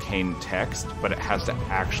arcane text, but it has to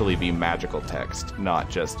actually be magical text, not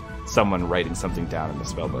just someone writing something down in the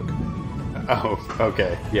spellbook. Oh,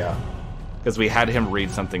 okay. Yeah. Because we had him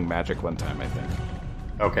read something magic one time, I think.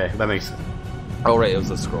 Okay, that makes sense. Oh, right, it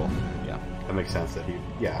was a scroll. Yeah. That makes sense that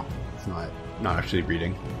it's not actually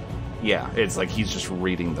reading. Yeah, it's like he's just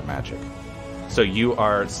reading the magic. So you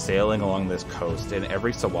are sailing along this coast, and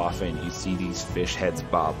every so often you see these fish heads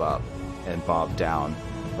bob up and bob down.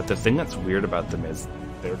 But the thing that's weird about them is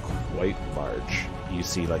they're quite large. You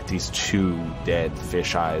see like these two dead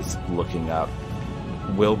fish eyes looking up.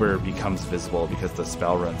 Wilbur becomes visible because the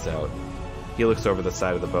spell runs out. He looks over the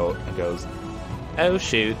side of the boat and goes, "Oh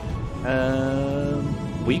shoot,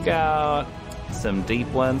 we got some deep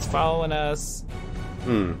ones following us.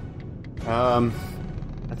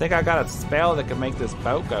 I I think I got a spell that can make this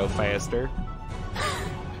boat go faster.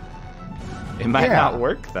 It might not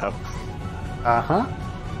work, though.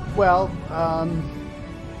 Well,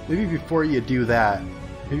 maybe before you do that,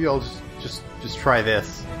 maybe I'll just try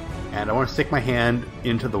this. And I want to stick my hand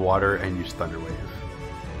into the water and use Thunderwave.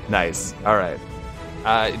 Nice. All right.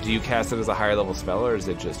 Do you cast it as a higher level spell, or is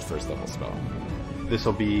it just first level spell? This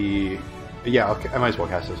will be... Yeah, I might as well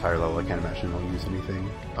cast it as higher level. I can't imagine I'll use anything.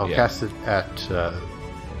 I'll cast it at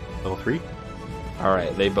level 3. All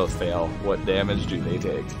right, they both fail. What damage do they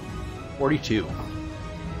take? 42.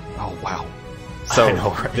 Oh, wow. So I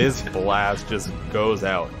know, right? This blast just goes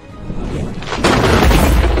out.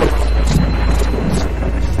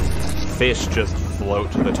 Fish just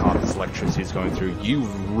float to the top as electricity is going through. You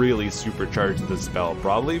really supercharged the spell,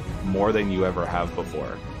 probably more than you ever have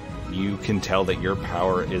before. You can tell that your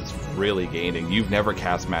power is really gaining. You've never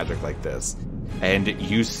cast magic like this. And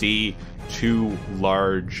you see two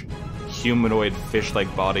large humanoid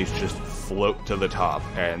fish-like bodies just float to the top,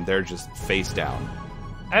 and they're just face down.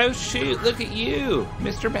 Oh shoot, look at you,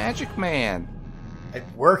 Mr. Magic Man. It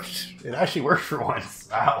worked. It actually worked for once.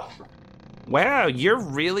 Wow. Wow, you're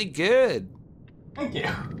really good. Thank you.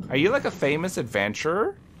 Are you like a famous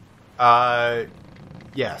adventurer?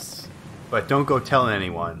 Yes. But don't go telling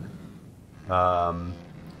anyone.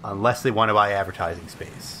 Unless they want to buy advertising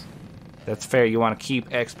space. That's fair. You want to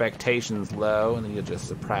keep expectations low, and then you'll just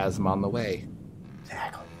surprise them on the way.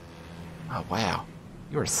 Exactly. Oh, wow.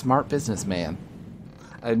 You're a smart businessman.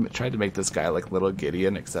 I tried to make this guy like Little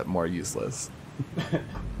Gideon, except more useless.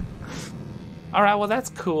 All right, well, that's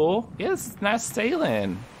cool. Yes, nice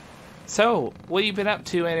sailing. So, what you been up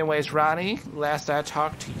to anyways, Ronee? Last I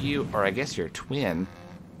talked to you, or I guess your twin,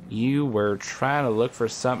 you were trying to look for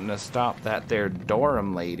something to stop that there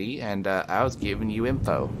Durham lady, and I was giving you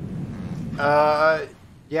info.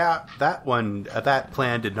 Yeah, that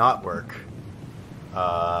plan did not work.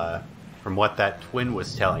 From what that twin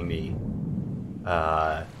was telling me.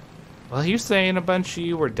 Well, he was saying a bunch of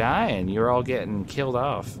you were dying. You were all getting killed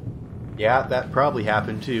off. Yeah, that probably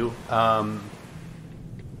happened too. Right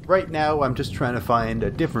now, I'm just trying to find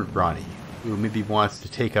a different Ronee, who maybe wants to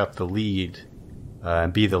take up the lead,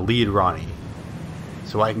 and be the lead Ronee,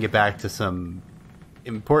 so I can get back to some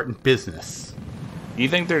important business. Do you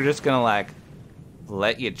think they're just gonna, like,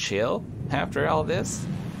 let you chill after all this?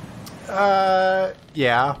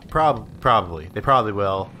 Yeah, probably. They probably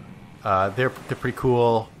will. They're pretty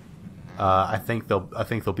cool. I think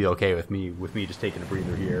they'll be okay with me just taking a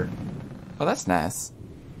breather here. Oh, that's nice.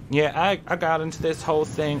 Yeah, I got into this whole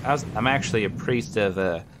thing. I'm actually a priest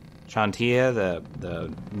of Chantia,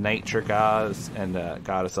 the nature goddess and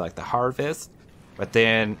goddess of, like, the harvest. But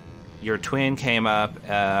then your twin came up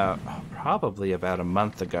probably about a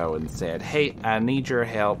month ago and said, "Hey, I need your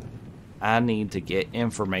help. I need to get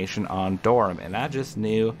information on Durham." And I just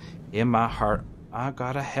knew in my heart, I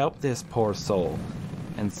gotta help this poor soul.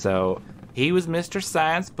 And so he was Mr.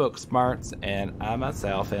 Science Book Smarts, and I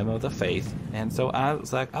myself am of the faith. And so I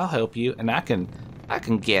was like, I'll help you, and I can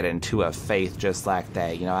get into a faith just like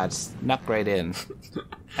that. You know, I just snuck right in.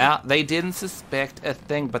 Now, they didn't suspect a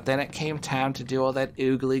thing, but then it came time to do all that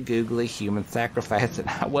oogly-googly human sacrifice, and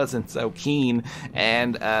I wasn't so keen,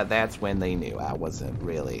 and that's when they knew I wasn't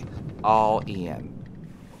really all in.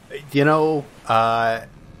 You know, I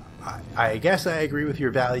guess I agree with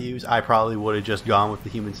your values. I probably would have just gone with the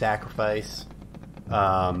human sacrifice.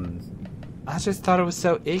 I just thought it was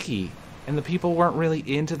so icky. And the people weren't really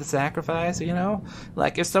into the sacrifice, you know?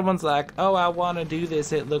 Like, if someone's like, oh, I want to do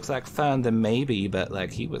this, it looks like fun, then maybe. But,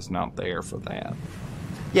 like, he was not there for that.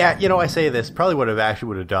 Yeah, you know, I say this. Probably what I actually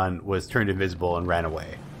would have done was turned invisible and ran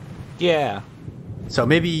away. Yeah. So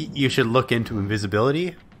maybe you should look into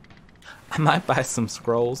invisibility. I might buy some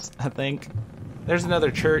scrolls, I think. There's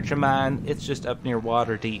another church of mine. It's just up near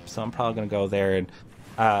Waterdeep, so I'm probably going to go there. And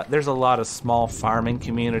there's a lot of small farming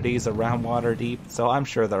communities around Waterdeep, so I'm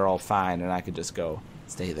sure they're all fine, and I could just go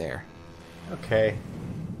stay there. Okay.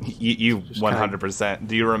 You 100%.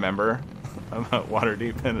 Do you remember about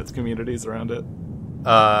Waterdeep and its communities around it?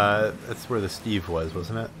 That's where the Steve was,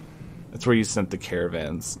 wasn't it? That's where you sent the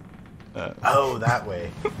caravans. Oh, that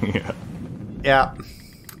way. Yeah. Yeah.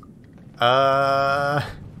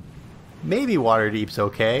 Maybe Waterdeep's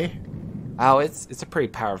okay. Oh, it's a pretty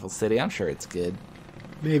powerful city. I'm sure it's good.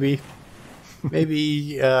 Maybe,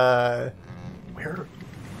 where...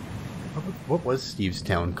 What was Steve's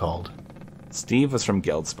town called? Steve was from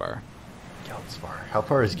Geldspar. Geldspar. How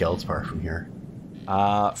far is Geldspar from here?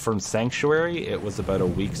 From Sanctuary, it was about a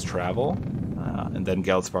week's travel, and then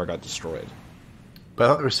Geldspar got destroyed. But I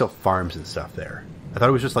thought there were still farms and stuff there. I thought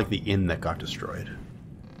it was just like the inn that got destroyed.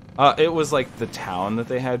 It was like the town that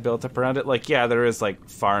they had built up around it. Like, yeah, there is like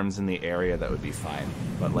farms in the area that would be fine,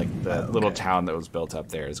 but like the little town that was built up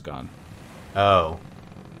there is gone. Oh,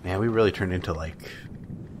 man, we really turned into like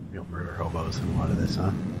murder hobos in a lot of this,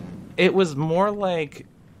 huh? It was more like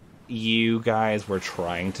you guys were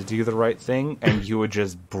trying to do the right thing, and you would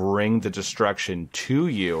just bring the destruction to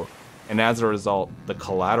you, and as a result, the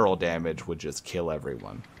collateral damage would just kill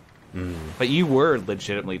everyone. Mm. But you were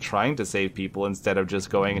legitimately trying to save people instead of just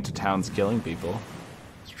going into towns killing people.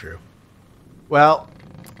 It's true. Well,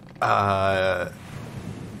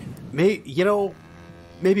 maybe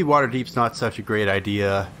Waterdeep's not such a great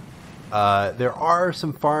idea. There are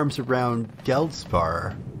some farms around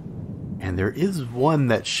Geldspar, and there is one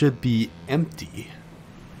that should be empty.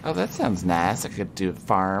 Oh, that sounds nice. I could do a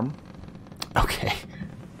farm. Okay.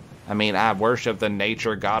 I mean, I worship the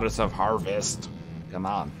nature goddess of harvest. Come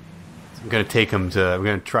on. I'm going to take him to... I'm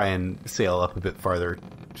going to try and sail up a bit farther.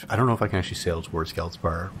 I don't know if I can actually sail towards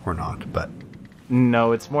Geldspar or not, but...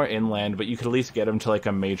 No, it's more inland, but you could at least get him to, like,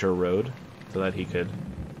 a major road so that he could...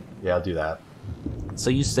 Yeah, I'll do that.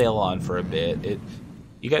 So you sail on for a bit.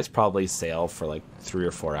 You guys probably sail for, like, 3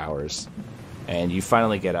 or 4 hours. And you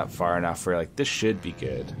finally get up far enough where you're like, this should be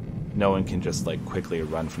good. No one can just, like, quickly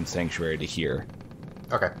run from Sanctuary to here.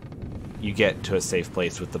 Okay. You get to a safe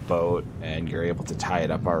place with the boat, and you're able to tie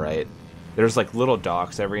it up all right. There's like little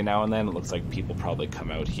docks every now and then. It looks like people probably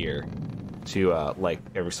come out here to like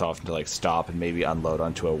every so often to like stop and maybe unload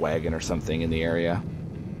onto a wagon or something in the area.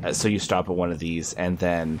 So you stop at one of these, and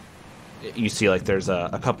then you see like there's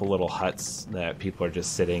a couple little huts that people are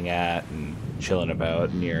just sitting at and chilling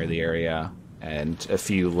about near the area, and a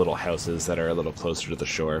few little houses that are a little closer to the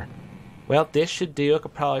shore. Well, this should do. I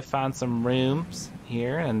could probably find some rooms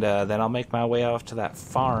here, and then I'll make my way off to that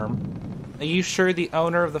farm. Are you sure the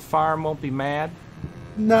owner of the farm won't be mad?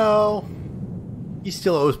 No. He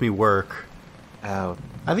still owes me work. Oh.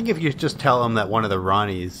 I think if you just tell him that one of the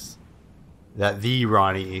Ronees, that the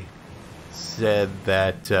Ronee, said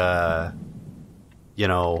that,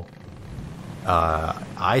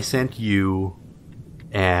 I sent you,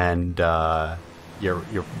 and you're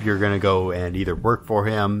gonna go and either work for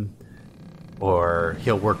him, or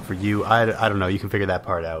he'll work for you. I don't know. You can figure that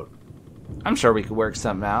part out. I'm sure we could work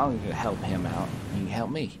something out. We could help him out. You can help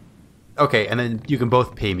me. Okay, and then you can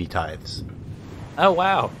both pay me tithes. Oh,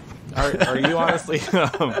 wow. Are you honestly...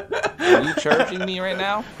 are you charging me right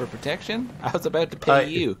now for protection? I was about to pay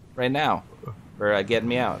you right now for getting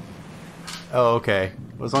me out. Oh, okay.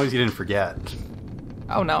 Well, as long as you didn't forget.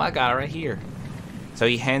 Oh, no, I got it right here. So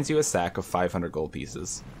he hands you a sack of 500 gold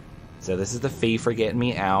pieces. So this is the fee for getting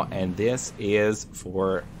me out, and this is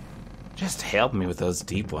for... just help me with those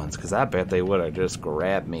deep ones, because I bet they would have just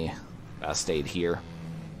grabbed me if I stayed here.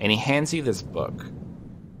 And he hands you this book.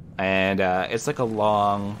 And it's like a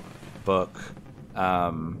long book,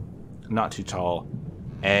 not too tall.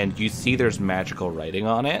 And you see there's magical writing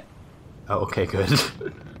on it. Oh, okay, good.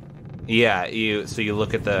 Yeah, so you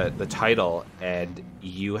look at the title, and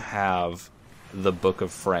you have the Book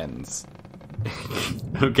of Friends.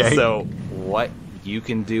 Okay. So what you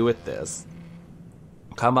can do with this...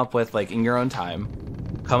 come up with, like, in your own time,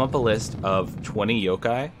 come up a list of 20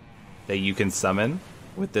 yokai that you can summon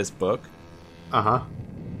with this book. Uh-huh.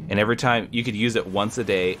 And every time, you could use it once a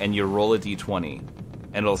day, and you roll a d20,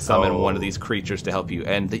 and it'll summon one of these creatures to help you.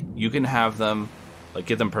 And you can have them, like,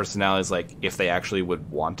 give them personalities, like, if they actually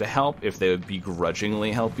would want to help, if they would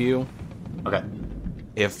begrudgingly help you. Okay.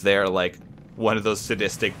 If they're, like, one of those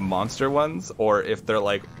sadistic monster ones, or if they're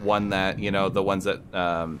like one that, the ones that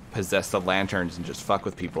possess the lanterns and just fuck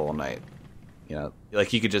with people all night.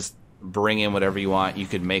 Like you could just bring in whatever you want. You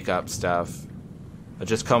could make up stuff. But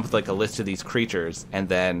just come with like a list of these creatures, and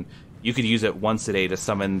then you could use it once a day to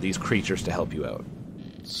summon these creatures to help you out.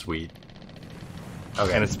 Sweet.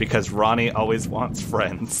 Okay. And it's because Ronee always wants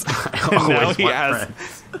friends. And now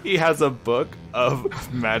he has a book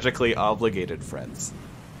of magically obligated friends.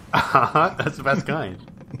 That's the best kind.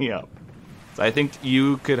 Yeah. So I think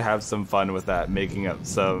you could have some fun with that, making up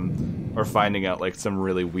or finding out like some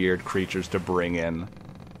really weird creatures to bring in.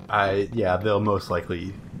 They'll most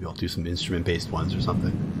likely do some instrument-based ones or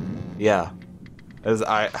something. Yeah. As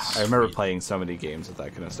I remember playing so many games with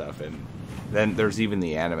that kind of stuff, and then there's even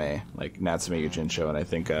the anime, like Natsume Yujincho, and I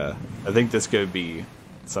think this could be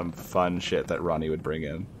some fun shit that Ronee would bring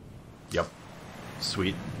in. Yep.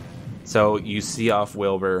 Sweet. So you see off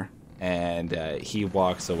Wilbur, and he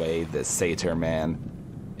walks away, this satyr man.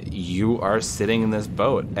 You are sitting in this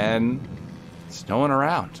boat, and there's no one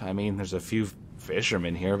around. I mean, there's a few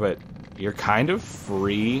fishermen here, but you're kind of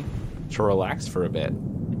free to relax for a bit.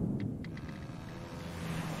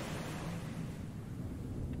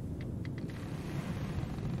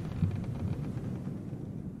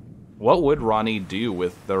 What would Ronee do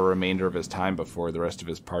with the remainder of his time before the rest of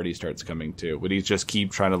his party starts coming to? Would he just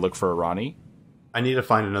keep trying to look for a Ronee? I need to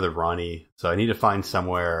find another Ronee, so I need to find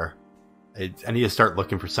somewhere. I need to start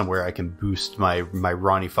looking for somewhere I can boost my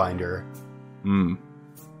Ronee finder.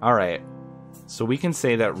 All right. So we can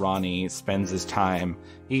say that Ronee spends his time.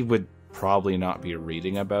 He would probably not be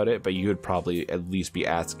reading about it, but you would probably at least be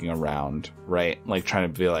asking around, right? Like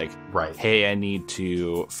trying to be like, right, hey, I need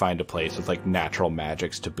to find a place with like natural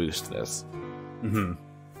magics to boost this. Mm-hmm.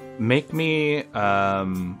 Make me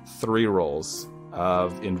 3 rolls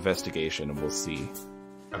of investigation and we'll see.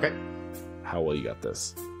 Okay. How well you got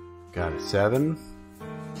this. Got a 7.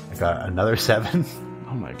 I got another 7.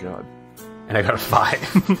 Oh my god. And I got a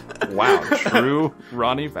 5. Wow, true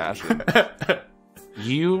Ronee fashion.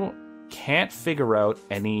 You can't figure out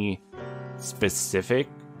any specific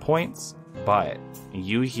points, but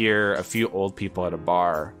you hear a few old people at a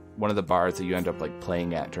bar, one of the bars that you end up like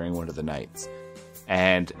playing at during one of the nights,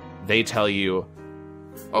 and they tell you,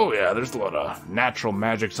 oh yeah, there's a lot of natural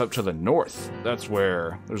magics up to the north. That's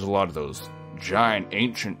where there's a lot of those giant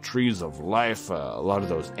ancient trees of life, a lot of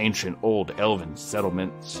those ancient old elven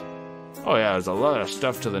settlements. Oh yeah, there's a lot of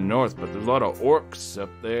stuff to the north, but there's a lot of orcs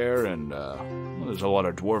up there, and there's a lot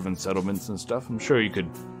of dwarven settlements and stuff. I'm sure you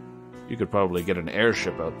could probably get an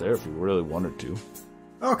airship out there if you really wanted to.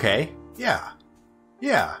 Okay, yeah,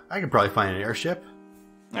 I could probably find an airship.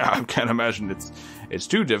 I can't imagine it's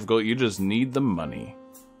too difficult. You just need the money.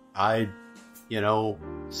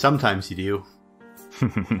 Sometimes you do.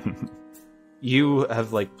 You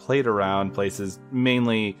have like played around places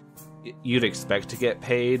mainly. You'd expect to get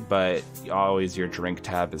paid, but always your drink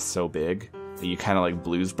tab is so big that you kind of like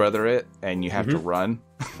Blues Brother it, and you have to run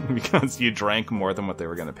because you drank more than what they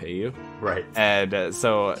were going to pay you. Right. And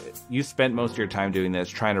so you spent most of your time doing this,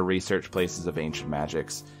 trying to research places of ancient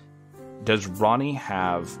magics. Does Ronee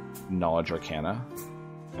have Knowledge Arcana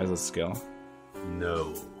as a skill?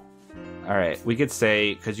 No. All right. We could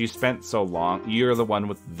say, because you spent so long, you're the one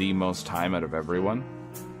with the most time out of everyone.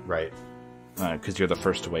 Right. Because you're the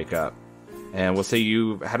first to wake up. And we'll say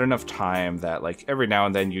you had enough time that, like, every now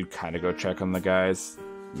and then you'd kind of go check on the guys.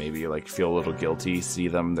 Maybe, like, feel a little guilty, see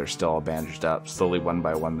them, they're still all bandaged up. Slowly, one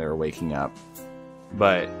by one, they're waking up.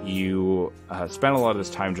 But you spent a lot of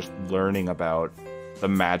this time just learning about the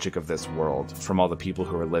magic of this world from all the people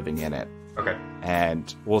who are living in it. Okay.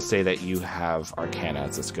 And we'll say that you have Arcana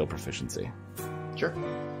as a skill proficiency. Sure.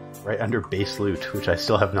 Right under base loot, which I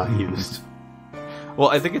still have not used. Well,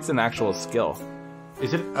 I think it's an actual skill.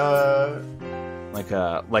 Is it, like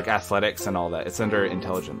athletics and all that. It's under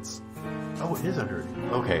intelligence. Oh, it is under...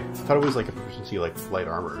 Okay. I thought it was like a proficiency like light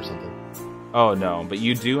armor or something. Oh, no. But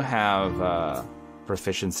you do have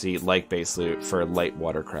proficiency like base loot for light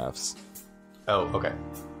watercrafts. Oh, okay.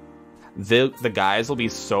 The guys will be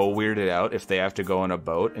so weirded out if they have to go on a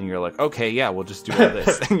boat and you're like, okay, yeah, we'll just do all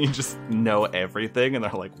this. And you just know everything and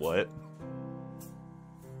they're like, what?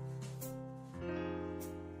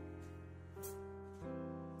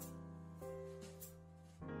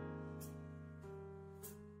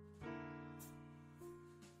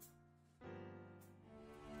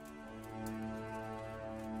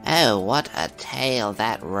 Oh, what a tale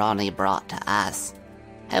that Ronee brought to us.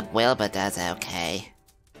 Hope Wilbur does okay.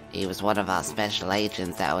 He was one of our special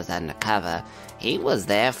agents that was undercover. He was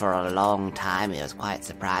there for a long time. It was quite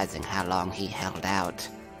surprising how long he held out.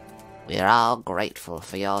 We're all grateful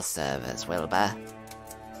for your service, Wilbur.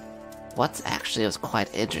 What's actually was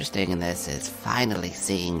quite interesting in this is finally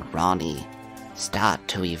seeing Ronee start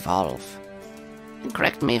to evolve. And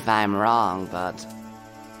correct me if I'm wrong, but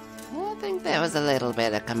I think there was a little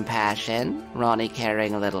bit of compassion, Ronee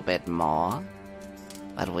caring a little bit more.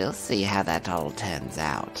 But we'll see how that all turns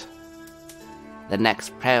out. The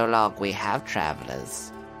next prologue we have,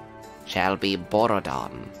 travelers, shall be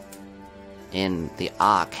Borodon in the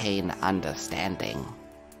Arcane Understanding.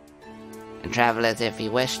 And travelers, if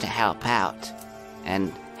you wish to help out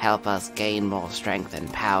and help us gain more strength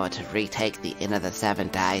and power to retake the Inn of the Seven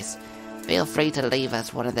Dice, feel free to leave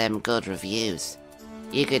us one of them good reviews.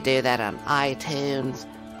 You could do that on iTunes,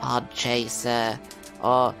 Podchaser,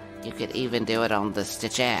 or you could even do it on the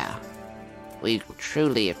Stitcher. We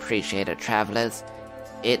truly appreciate it, travelers.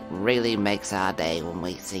 It really makes our day when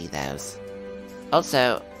we see those.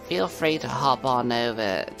 Also, feel free to hop on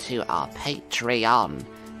over to our Patreon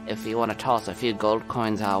if you want to toss a few gold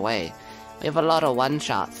coins our way. We have a lot of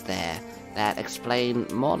one-shots there that explain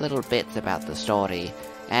more little bits about the story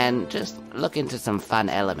and just look into some fun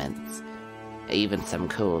elements. even some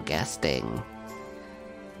cool guesting.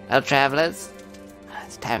 Well, travelers,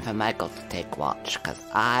 it's time for Michael to take watch, because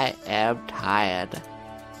I am tired.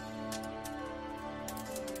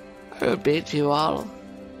 I'll bid you all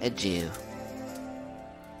adieu.